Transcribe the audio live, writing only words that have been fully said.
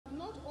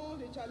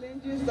the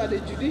challenges that the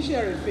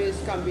judiciary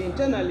face can be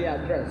internally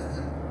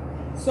addressed.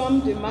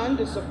 Some demand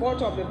the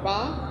support of the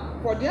bar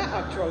for their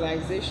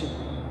actualization.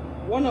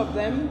 One of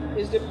them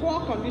is the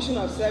poor condition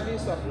of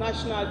service of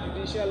national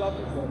judicial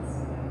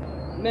officers.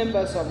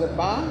 Members of the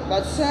bar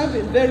that serve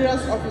in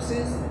various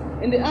offices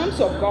in the arms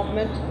of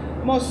government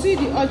must see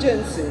the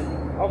urgency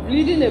of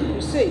leading a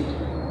crusade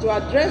to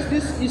address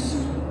this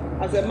issue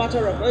as a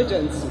matter of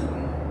urgency.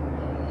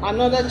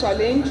 Another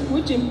challenge,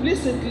 which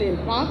implicitly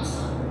impacts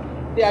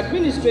the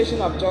administration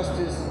of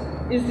justice,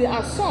 is the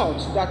assault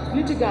that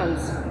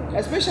litigants,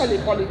 especially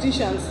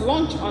politicians,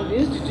 launch on the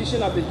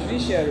institution of the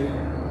judiciary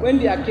when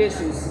their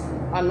cases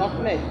are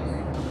not met.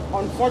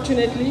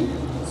 Unfortunately,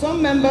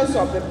 some members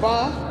of the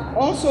bar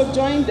also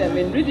join them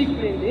in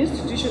ridiculing the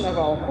institution of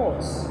our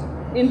courts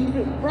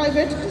in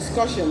private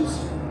discussions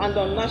and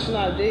on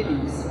national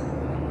dailies.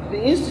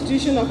 The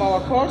institution of our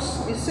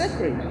courts is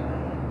sacred,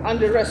 and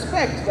the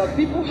respect that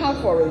people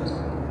have for it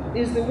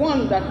is the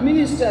one that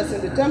ministers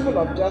in the temple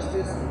of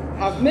justice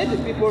have made the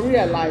people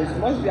realize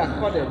must be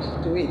accorded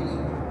to it.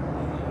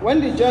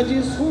 When the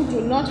judges who do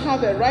not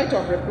have a right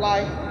of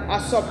reply are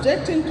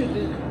subjected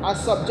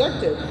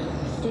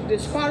to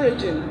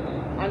disparaging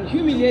and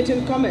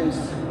humiliating comments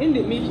in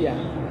the media,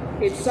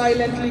 it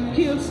silently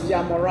kills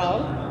their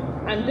morale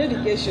and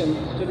dedication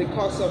to the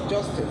cause of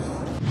justice.